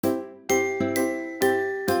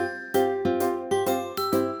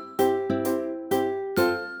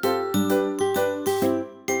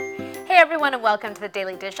everyone, and welcome to The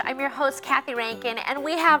Daily Dish. I'm your host, Kathy Rankin, and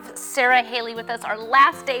we have Sarah Haley with us, our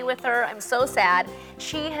last day with her. I'm so sad.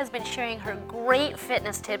 She has been sharing her great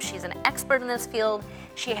fitness tips. She's an expert in this field.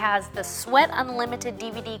 She has the Sweat Unlimited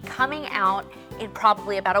DVD coming out in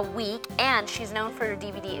probably about a week, and she's known for her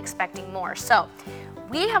DVD Expecting More. So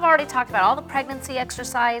we have already talked about all the pregnancy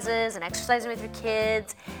exercises and exercising with your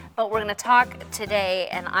kids, but we're going to talk today,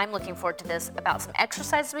 and I'm looking forward to this, about some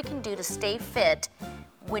exercises we can do to stay fit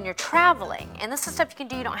when you're traveling. And this is stuff you can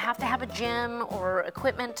do. You don't have to have a gym or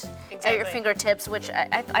equipment at your fingertips, which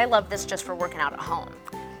I love this just for working out at home,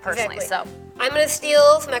 personally. Exactly. So I'm going to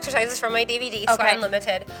steal some exercises from my DVD, Okay. Sweat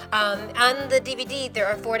Unlimited. On the DVD, there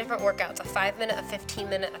are 4 different workouts, a 5-minute, a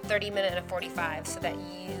 15-minute, a 30-minute, and a 45, so that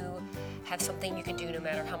you have something you can do no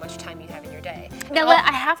matter how much time you have in your day. now,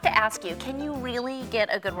 I have to ask you, can you really get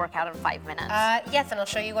a good workout in 5 minutes? Yes, and I'll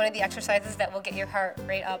show you one of the exercises that will get your heart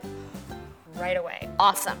rate up right away.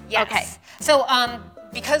 Awesome. Yes. Okay. So,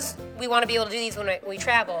 because we want to be able to do these when we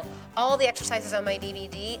travel, all the exercises on my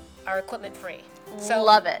DVD are equipment free. So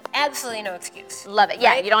Love it. absolutely no excuse. Love it.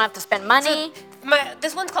 Yeah, right? you don't have to spend money. So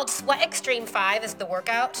this one's called Sweat Extreme 5 is the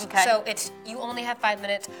workout. Okay. So you only have 5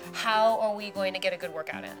 minutes. How are we going to get a good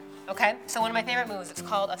workout in? Okay, so one of my favorite moves, it's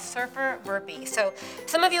called a surfer burpee. So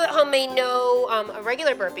some of you at home may know a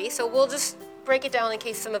regular burpee, so we'll just break it down in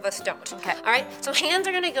case some of us don't. Okay. All right, so hands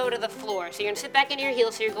are gonna go to the floor. So you're gonna sit back into your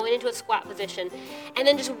heels, so you're going into a squat position, and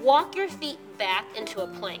then just walk your feet back into a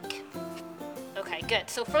plank. Okay, good.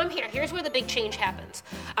 So from here's where the big change happens.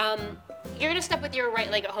 You're gonna step with your right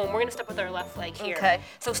leg at home. We're gonna step with our left leg here. Okay.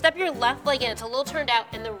 So step your left leg in. It's a little turned out,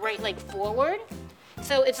 and the right leg forward.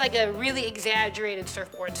 So it's like a really exaggerated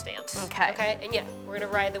surfboard stance. Okay. Okay, and yeah, we're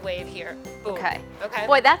gonna ride the wave here. Boom. Okay. Okay.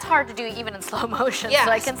 Boy, that's hard to do even in slow motion. Yeah.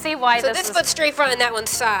 So I can see why So this this is. foot's straight front and that one's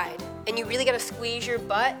side. And you really gotta squeeze your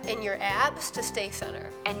butt and your abs to stay center.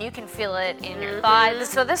 And you can feel it in your thighs.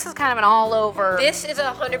 So this is kind of an all over. This is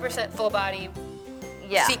a 100% full body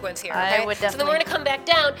yeah. sequence here, I okay? would So then definitely. we're gonna come back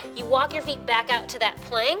down, you walk your feet back out to that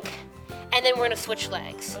plank, and then we're gonna switch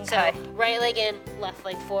legs. Okay. So right leg in, left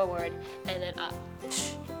leg forward, and then up.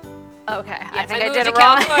 Okay, Yeah, I think I moved did to it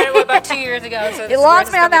wrong. California about 2 years ago. So this You is where lost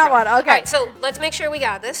this me on coming that from. one, okay. All right, so let's make sure we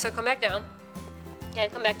got this. So come back down.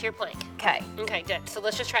 And come back to your plank. Okay. Okay, good. So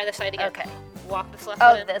let's just try this side again. Okay. Walk this left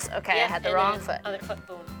Oh, foot in. this. Okay, I Yeah, had the and wrong then foot. Other foot,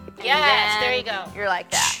 boom. And Yes, there then you go. You're like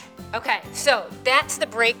that. Okay, so that's the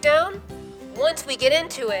breakdown. Once we get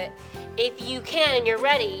into it, if you can and you're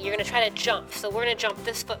ready, you're gonna try to jump. So we're gonna jump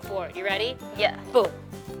this foot forward. You ready? Yeah. Boom.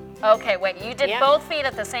 Okay, wait. You did Yeah. both feet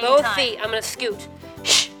at the same Both time. feet. I'm gonna scoot.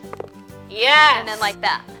 Yes. And then like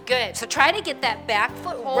that. Good. So try to get that back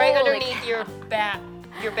foot right Holy underneath cow.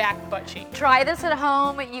 your back butt cheek. Try this at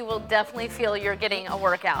home. You will definitely feel you're getting a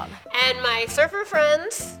workout. And my surfer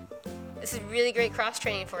friends, this is really great cross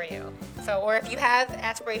training for you. So, or if you have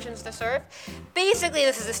aspirations to surf, basically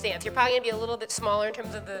this is a stance. You're probably gonna be a little bit smaller in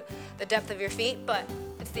terms of the depth of your feet, but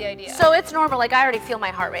it's the idea. So it's normal. Like I already feel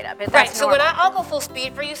my heart rate up. That's right, so when normal. I'll go full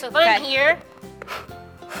speed for you, so if I'm Okay. here,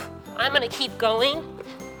 I'm gonna keep going.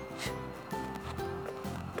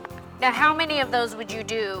 Now, how many of those would you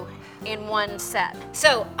do in one set?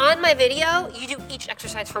 So on my video, you do each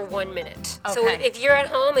exercise for 1 minute. So Okay. if you're at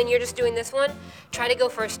home and you're just doing this one, try to go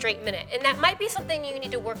for a straight minute. And that might be something you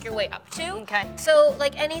need to work your way up to. Okay. So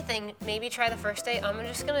like anything, maybe try the first day, I'm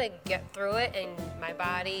just gonna get through it and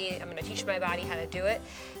I'm gonna teach my body how to do it.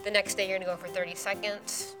 The next day you're gonna go for 30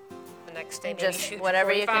 seconds. The next day maybe Just shoot for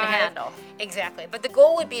whatever you can 45. handle. Exactly. But the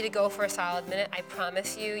goal would be to go for a solid minute. I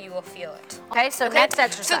promise you, you will feel it. Okay, so Okay? next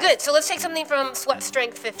exercise. So good. So let's take something from Sweat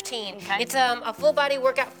Strength 15. Okay. It's a full body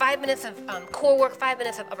workout, 5 minutes of core work, 5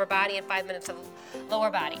 minutes of upper body, and 5 minutes of lower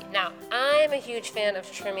body. Now, I'm a huge fan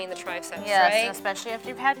of trimming the triceps, Yes, right? and especially after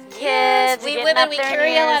you've had kids. Yes, you're we getting women, up we there in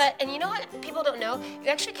carry a lot years. of, and you know what people don't know? You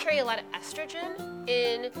actually carry a lot of estrogen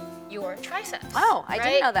in your triceps. Oh, I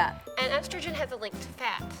didn't right? know that. And estrogen has a link to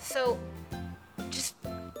fat. So just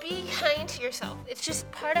be kind to yourself. It's just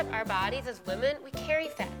part of our bodies as women. We carry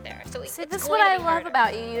fat there. So See, it's this is going what to I be love harder.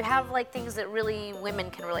 about you. You have like things that really women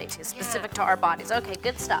can relate to, specific to our bodies. Okay,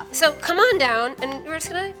 good stuff. So come on down, and we're just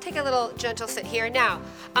gonna take a little gentle sit here. Now,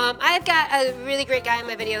 I've got a really great guy in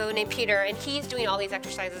my video named Peter, and he's doing all these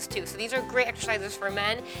exercises too. So these are great exercises for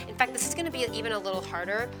men. In fact, this is gonna be even a little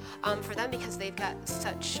harder for them because they've got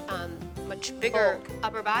such much bigger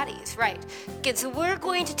upper bodies. Right. Good, so we're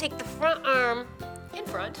going to take the front arm in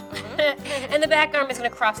front, and the back arm is gonna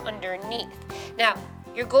cross underneath. Now,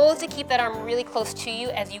 your goal is to keep that arm really close to you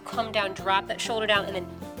as you come down, drop that shoulder down, and then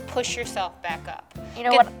push yourself back up. You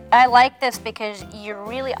know what? I like this because you're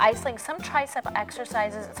really isolating some tricep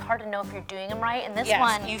exercises. It's hard to know if you're doing them right, and this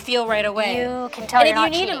one you feel right away. You can tell and you're not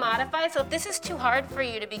if you need cheating. to modify, so if this is too hard for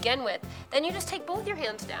you to begin with, then you just take both your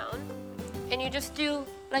hands down and you just do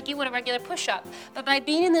like you would a regular push-up. But by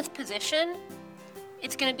being in this position,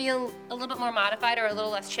 it's going to be a little bit more modified or a little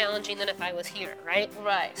less challenging than if I was here, right?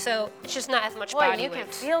 Right. So it's just not as much Boy, body you weight. can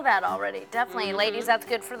feel that already. Definitely. Ladies, that's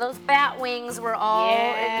good for those bat wings we're all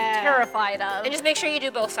Yeah. terrified of. And just make sure you do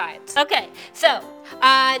both sides. Okay, so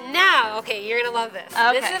now, okay, you're gonna love this.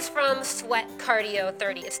 Okay. This is from Sweat Cardio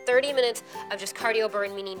 30. It's 30 minutes of just cardio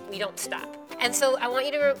burn, meaning we don't stop. And so I want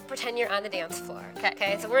you to pretend you're on the dance floor.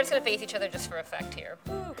 Okay, so we're just gonna face each other just for effect here.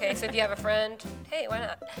 Okay, so if you have a friend, hey, why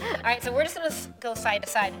not? All right, so we're just gonna go side to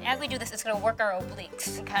side. And as we do this, it's gonna work our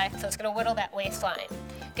obliques. Okay. So it's gonna whittle that waistline.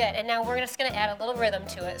 Good, and now we're just gonna add a little rhythm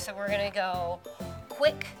to it. So we're gonna go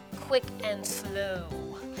quick, quick, and slow.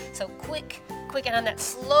 So quick, quick, and on that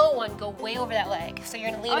slow one, go way over that leg. So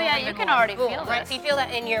you're gonna lean Oh, over yeah, and you go can like already boom, feel right? this. So you feel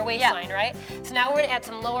that in your waistline, right? So now we're gonna add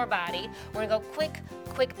some lower body. We're gonna go quick,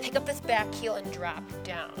 quick, pick up this back heel and drop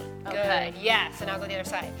down. Okay. Good, yes, and now go the other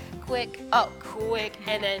side. Quick, quick,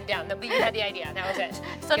 and then down. But you had the idea, that was it.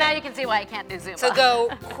 So now you can see why I can't do Zumba. So go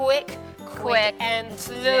quick, quick, and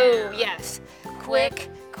slow. down. Yes. Quick,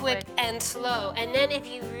 quick, and slow. And then if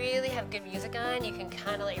you really have good music on, you can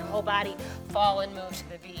kind of let your whole body fall and move to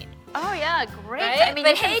the beat. Oh yeah, great. Right? I mean,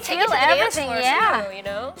 But you can hey, take feel it to the dance everything. floor Yeah. too, you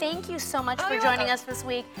know? Thank you so much for you're joining welcome. us this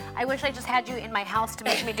week. I wish I just had you in my house to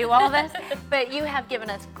make me do all of this, but you have given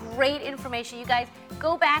us great information. You guys,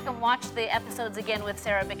 go back and watch the episodes again with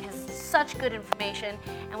Sarah because it's such good information,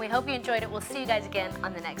 and we hope you enjoyed it. We'll see you guys again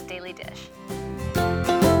on the next Daily Dish.